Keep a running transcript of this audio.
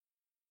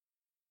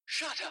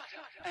Shut up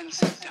and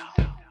sit down.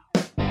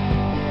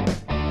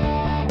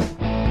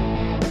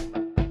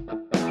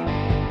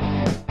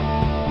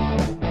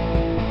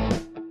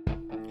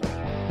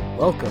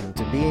 Welcome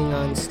to Being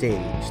on Stage,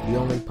 the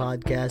only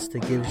podcast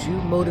that gives you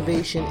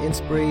motivation,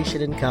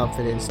 inspiration, and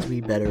confidence to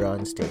be better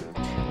on stage.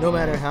 No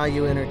matter how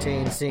you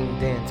entertain, sing,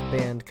 dance,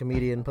 band,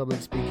 comedian,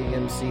 public speaking,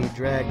 MC,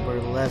 drag,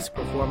 burlesque,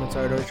 performance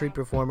art, or street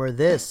performer,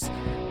 this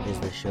is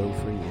the show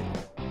for you.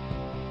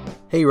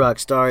 Hey rock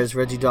stars,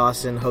 Reggie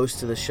Dawson,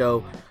 host of the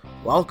show.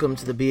 Welcome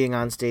to the Being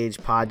on Stage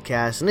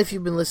podcast, and if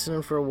you've been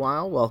listening for a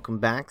while, welcome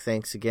back.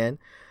 Thanks again.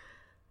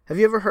 Have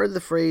you ever heard the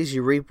phrase,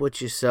 you reap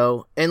what you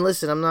sow? And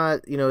listen, I'm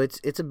not,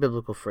 it's a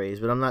biblical phrase,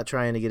 but I'm not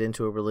trying to get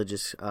into a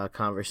religious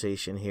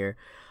conversation here.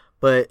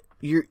 But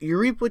you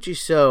reap what you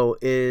sow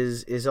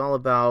is all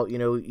about,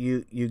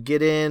 you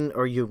get in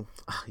or you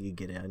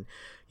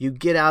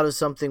get out of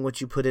something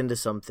what you put into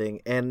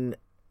something. And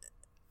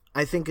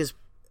I think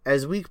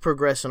as we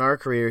progress in our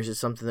careers, it's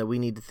something that we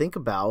need to think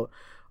about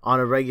on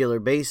a regular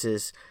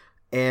basis.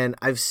 And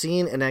I've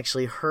seen and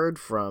actually heard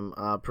from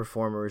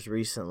performers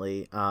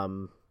recently,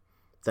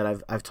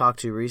 that I've talked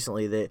to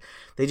recently, that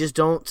they just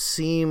don't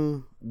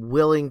seem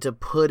willing to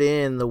put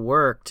in the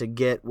work to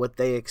get what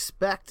they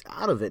expect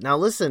out of it. Now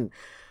listen,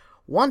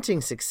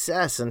 wanting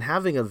success and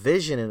having a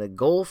vision and a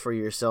goal for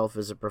yourself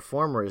as a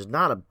performer is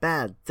not a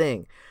bad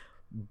thing,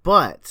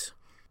 but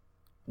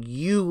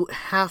you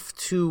have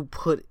to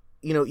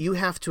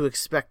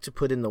expect to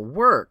put in the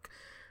work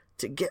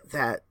to get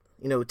that,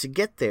 to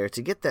get there, to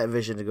get that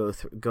vision to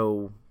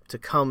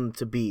come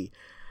to be.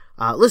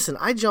 Listen,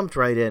 I jumped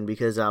right in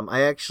because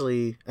I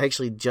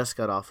actually just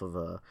got off of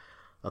a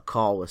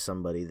call with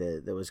somebody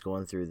that was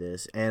going through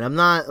this, and I'm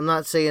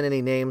not saying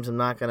any names. I'm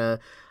not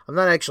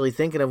actually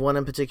thinking of one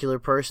in particular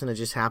person. It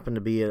just happened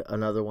to be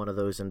another one of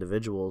those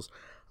individuals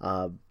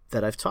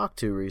that I've talked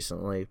to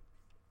recently.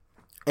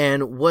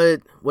 And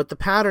what the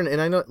pattern,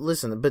 and I know,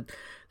 listen, but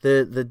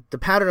the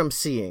pattern I'm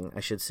seeing,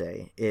 I should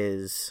say,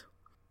 is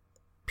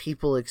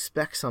people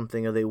expect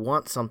something or they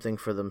want something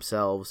for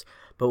themselves,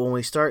 but when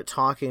we start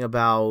talking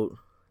about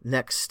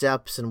next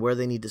steps and where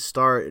they need to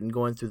start and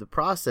going through the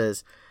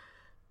process,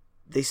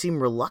 they seem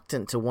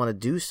reluctant to want to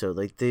do so.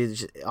 Like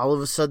all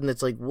of a sudden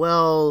it's like,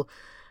 well,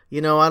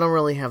 I don't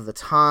really have the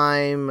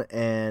time,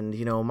 and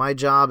my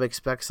job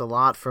expects a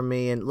lot from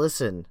me. And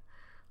listen,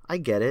 I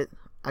get it.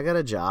 I got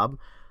a job,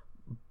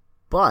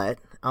 but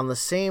on the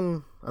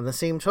same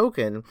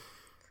token,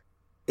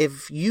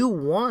 if you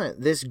want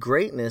this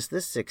greatness,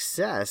 this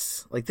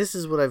success, like this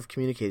is what I've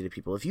communicated to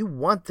people. If you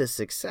want this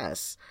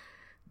success,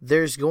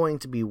 there's going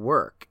to be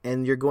work,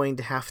 and you're going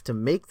to have to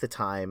make the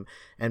time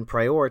and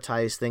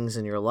prioritize things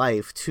in your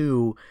life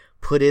to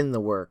put in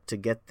the work to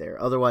get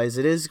there. Otherwise,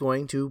 it is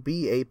going to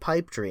be a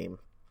pipe dream.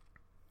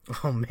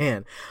 Oh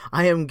man,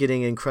 I am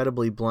getting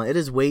incredibly blunt. It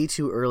is way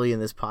too early in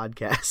this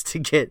podcast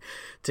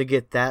to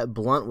get that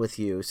blunt with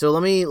you. So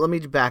let me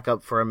back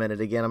up for a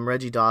minute. Again, I'm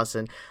Reggie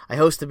Dawson. I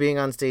host the Being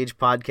on Stage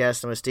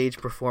podcast. I'm a stage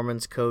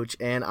performance coach,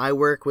 and I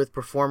work with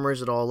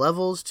performers at all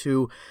levels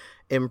to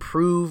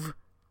improve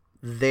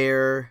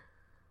their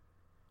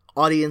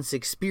audience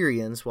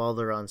experience while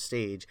they're on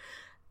stage.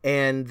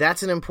 And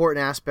that's an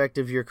important aspect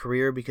of your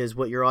career, because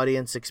what your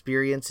audience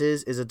experience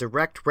is a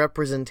direct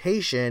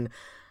representation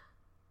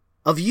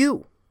of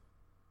you,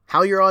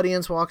 how your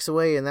audience walks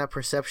away and that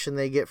perception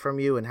they get from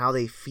you and how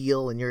they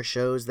feel in your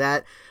shows.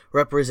 That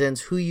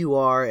represents who you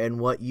are and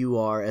what you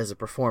are as a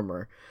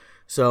performer.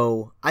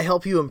 So I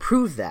help you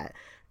improve that.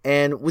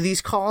 And with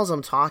these calls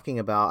I'm talking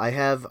about, I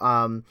have,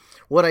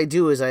 what I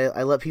do is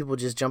I let people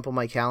just jump on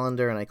my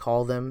calendar and I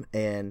call them,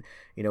 and,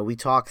 we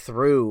talk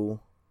through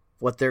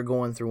what they're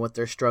going through, what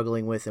they're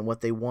struggling with, and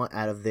what they want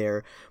out of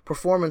their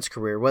performance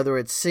career, whether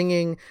it's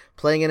singing,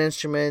 playing an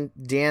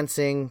instrument,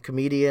 dancing,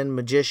 comedian,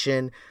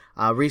 magician.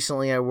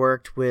 Recently I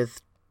worked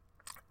with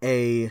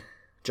a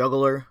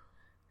juggler.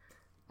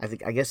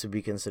 I guess it would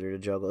be considered a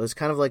juggler. It's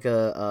kind of like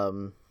I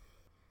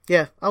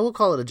will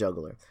call it a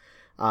juggler.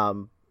 A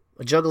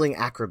juggling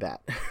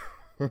acrobat,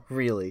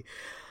 really.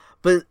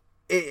 But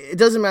it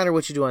doesn't matter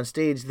what you do on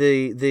stage.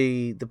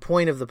 The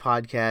point of the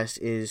podcast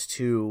is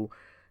to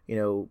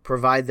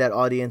provide that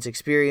audience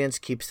experience,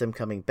 keeps them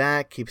coming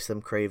back, keeps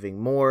them craving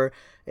more.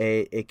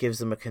 It gives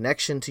them a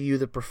connection to you,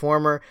 the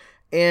performer,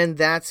 and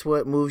that's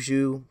what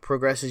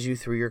progresses you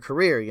through your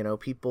career.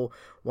 People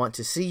want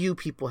to see you.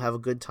 People have a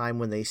good time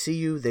when they see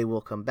you. They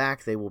will come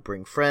back. They will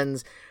bring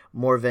friends.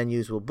 More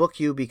venues will book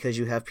you because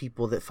you have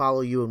people that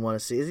follow you and want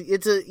to see.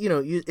 It's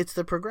it's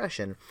the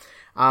progression.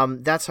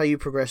 That's how you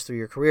progress through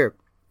your career.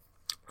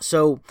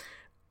 So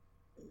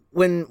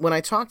when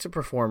I talk to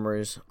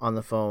performers on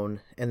the phone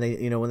and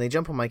they, when they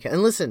jump on my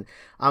and listen,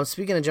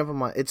 speaking of jump on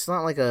my, it's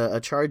not like a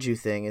charge you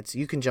thing. It's,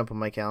 you can jump on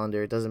my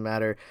calendar. It doesn't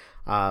matter,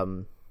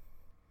 what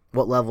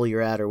level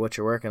you're at or what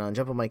you're working on.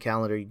 Jump on my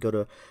calendar. You go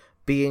to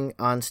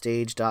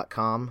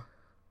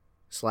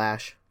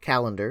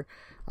beingonstage.com/calendar.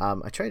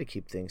 I try to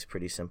keep things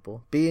pretty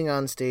simple.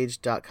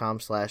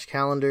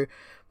 beingonstage.com/calendar.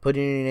 Put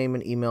in your name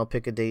and email,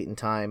 pick a date and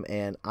time,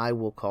 and I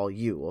will call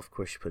you. Well, of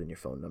course, you put in your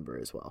phone number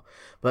as well.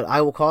 But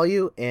I will call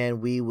you,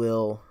 and we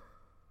will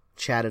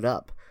chat it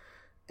up.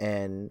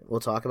 And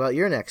we'll talk about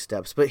your next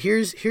steps. But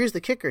here's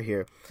the kicker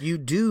here. You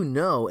do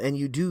know and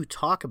you do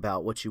talk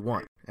about what you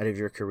want out of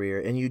your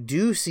career. And you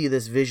do see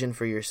this vision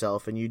for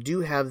yourself. And you do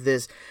have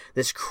this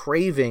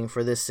craving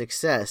for this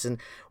success.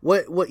 And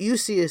what you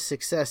see as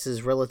success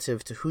is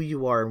relative to who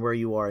you are and where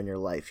you are in your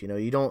life.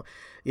 You don't,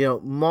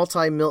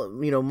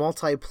 multi-platinum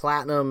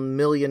 $1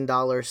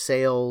 million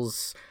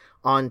sales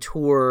on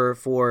tour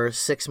for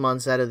 6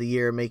 months out of the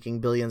year making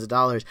billions of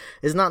dollars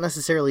is not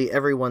necessarily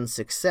everyone's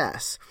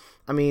success.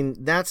 I mean,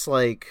 that's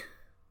like,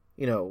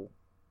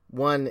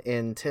 1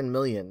 in 10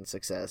 million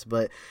success,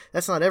 but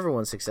that's not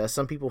everyone's success.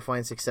 Some people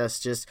find success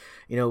just,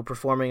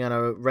 performing on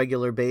a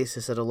regular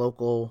basis at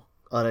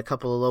a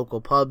couple of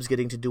local pubs,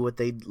 getting to do what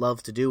they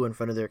love to do in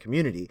front of their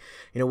community.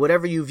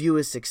 Whatever you view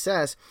as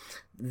success,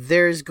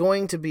 there's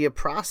going to be a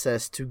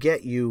process to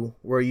get you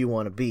where you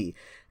want to be.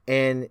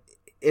 And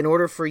in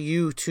order for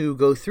you to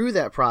go through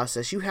that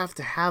process, you have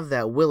to have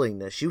that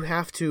willingness. You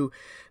have to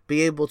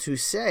be able to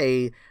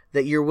say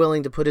that you're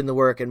willing to put in the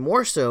work, and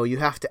more so, you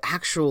have to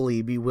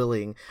actually be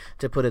willing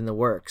to put in the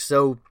work.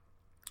 So,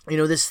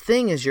 this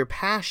thing is your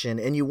passion,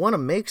 and you want to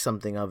make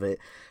something of it,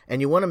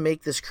 and you want to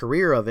make this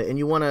career of it, and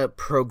you want to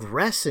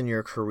progress in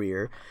your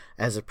career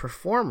as a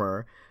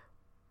performer,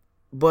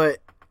 but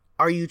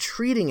are you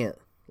treating it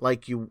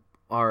like you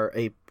are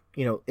in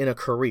a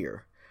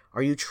career?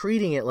 Are you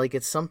treating it like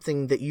it's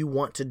something that you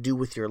want to do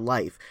with your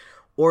life?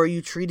 Or are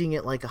you treating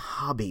it like a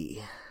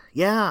hobby?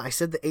 Yeah, I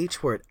said the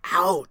H word.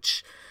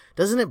 Ouch!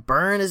 Doesn't it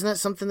burn? Isn't that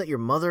something that your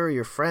mother or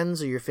your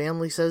friends or your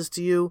family says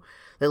to you?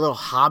 That little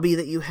hobby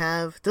that you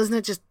have? Doesn't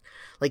it just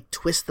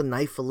twist the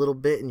knife a little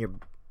bit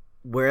and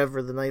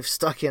wherever the knife's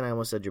stuck in? I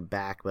almost said your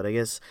back, but I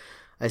guess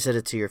I said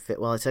it to your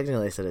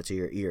technically I said it to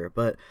your ear.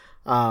 But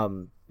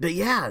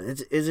yeah,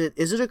 is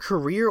it a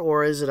career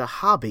or is it a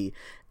hobby?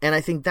 And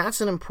I think that's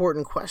an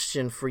important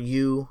question for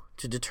you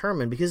to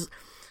determine, because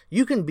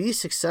you can be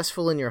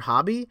successful in your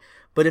hobby,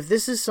 but if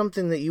this is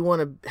something that you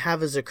want to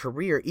have as a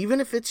career,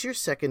 even if it's your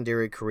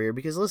secondary career,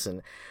 because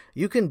listen,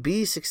 you can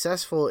be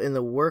successful in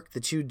the work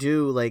that you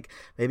do, like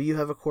maybe you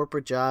have a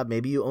corporate job,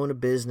 maybe you own a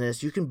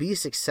business, you can be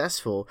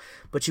successful,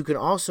 but you can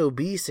also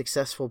be a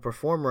successful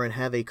performer and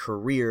have a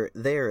career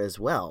there as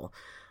well.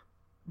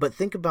 But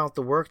think about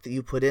the work that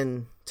you put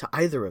in to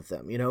either of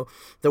them,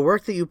 the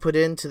work that you put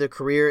into the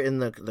career in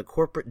the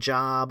corporate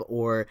job,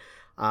 or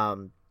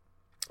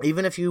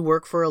even if you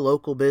work for a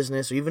local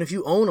business, or even if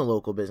you own a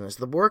local business,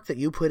 the work that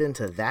you put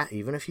into that,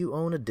 even if you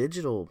own a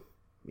digital,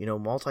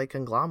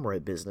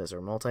 multi-conglomerate business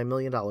or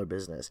multi-million-dollar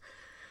business,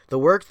 the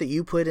work that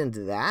you put into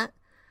that,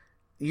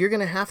 you're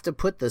going to have to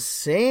put the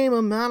same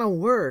amount of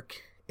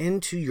work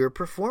into your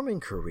performing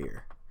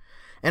career.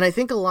 And I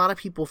think a lot of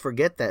people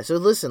forget that. So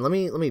listen, let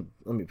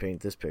me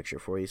paint this picture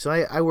for you. So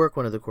I work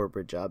one of the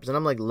corporate jobs, and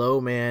I'm like low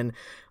man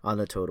on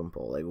the totem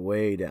pole, like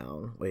way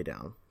down.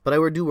 But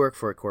I do work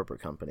for a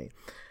corporate company.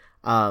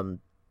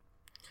 I'm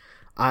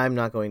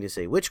not going to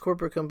say which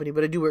corporate company,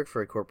 but I do work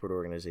for a corporate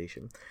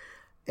organization.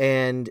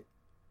 And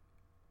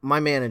my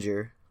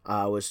manager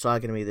was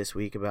talking to me this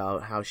week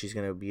about how she's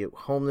going to be at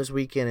home this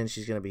weekend, and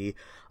she's going to be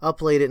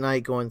up late at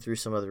night going through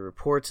some other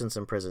reports and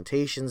some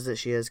presentations that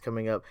she has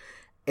coming up.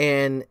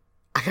 And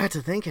I got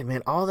to thinking,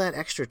 man, all that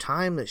extra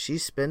time that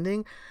she's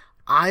spending,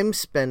 I'm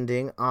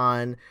spending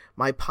on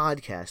my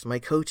podcast, my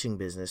coaching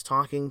business,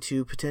 talking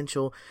to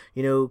potential,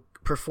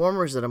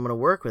 performers that I'm going to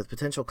work with,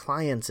 potential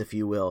clients, if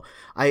you will.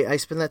 I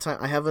spend that time.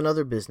 I have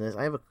another business.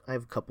 I have a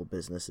couple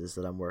businesses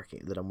that I'm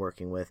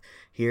working with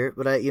here,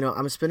 but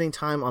I'm spending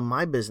time on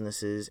my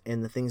businesses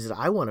and the things that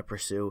I want to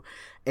pursue.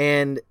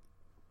 And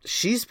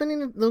she's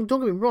spending, don't get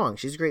me wrong,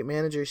 she's a great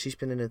manager. She's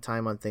spending the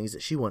time on things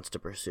that she wants to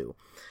pursue.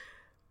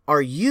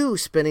 Are you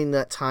spending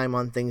that time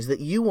on things that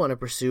you want to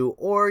pursue?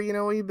 Or, are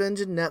you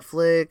binging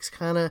Netflix,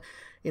 kind of,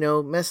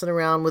 messing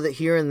around with it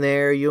here and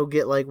there? You'll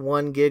get like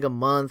 1 gig a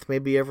month,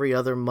 maybe every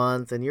other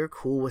month, and you're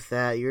cool with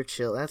that. You're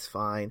chill. That's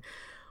fine.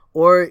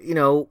 Or,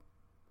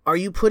 are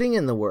you putting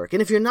in the work?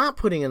 And if you're not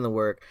putting in the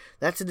work,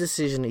 that's a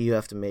decision that you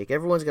have to make.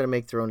 Everyone's got to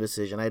make their own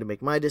decision. I had to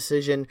make my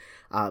decision.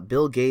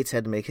 Bill Gates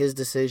had to make his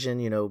decision.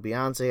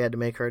 Beyonce had to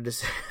make her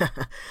decision.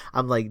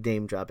 I'm like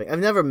name dropping. I've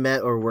never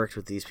met or worked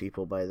with these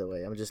people, by the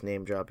way. I'm just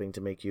name dropping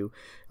to make you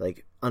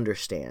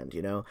understand,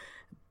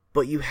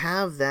 But you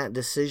have that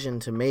decision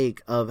to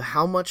make of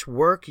how much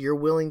work you're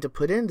willing to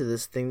put into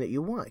this thing that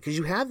you want, because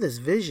you have this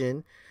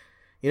vision.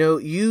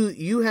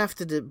 You have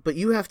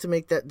to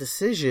make that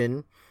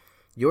decision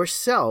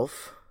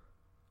yourself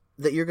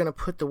that you're going to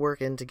put the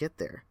work in to get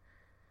there.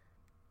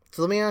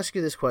 So let me ask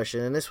you this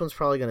question, and this one's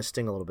probably going to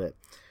sting a little bit.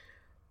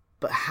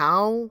 But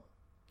how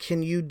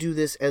can you do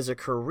this as a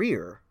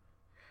career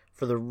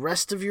for the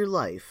rest of your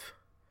life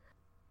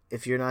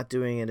if you're not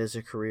doing it as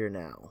a career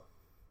now?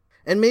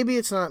 And maybe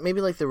it's not,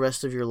 maybe like the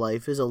rest of your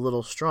life is a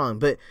little strong,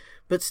 but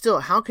But still,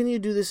 how can you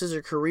do this as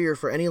a career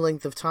for any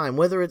length of time?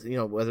 Whether it's,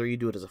 whether you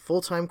do it as a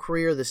full-time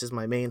career, this is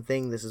my main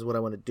thing, this is what I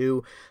want to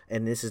do,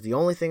 and this is the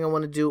only thing I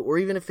want to do, or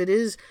even if it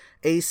is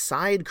a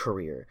side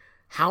career,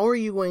 how are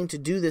you going to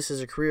do this as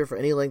a career for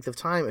any length of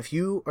time if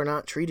you are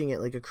not treating it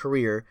like a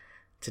career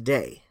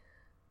today?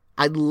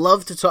 I'd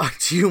love to talk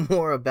to you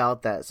more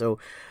about that. So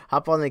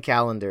hop on the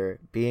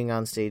calendar,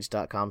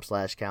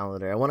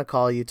 beingonstage.com/calendar. I want to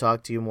call you,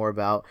 talk to you more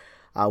about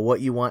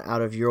what you want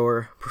out of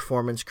your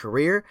performance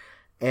career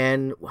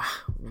and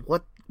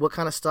what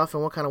kind of stuff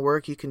and what kind of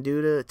work you can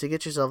do to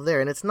get yourself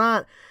there. And it's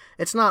not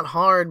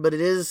hard, but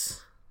it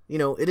is,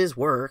 it is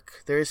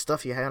work. There is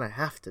stuff you kind of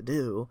have to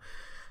do.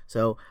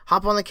 So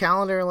hop on the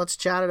calendar and let's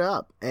chat it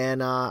up.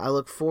 And I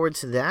look forward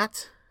to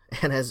that.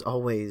 And as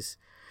always,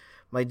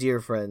 my dear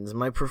friends,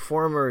 my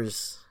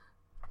performers,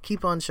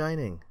 keep on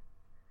shining.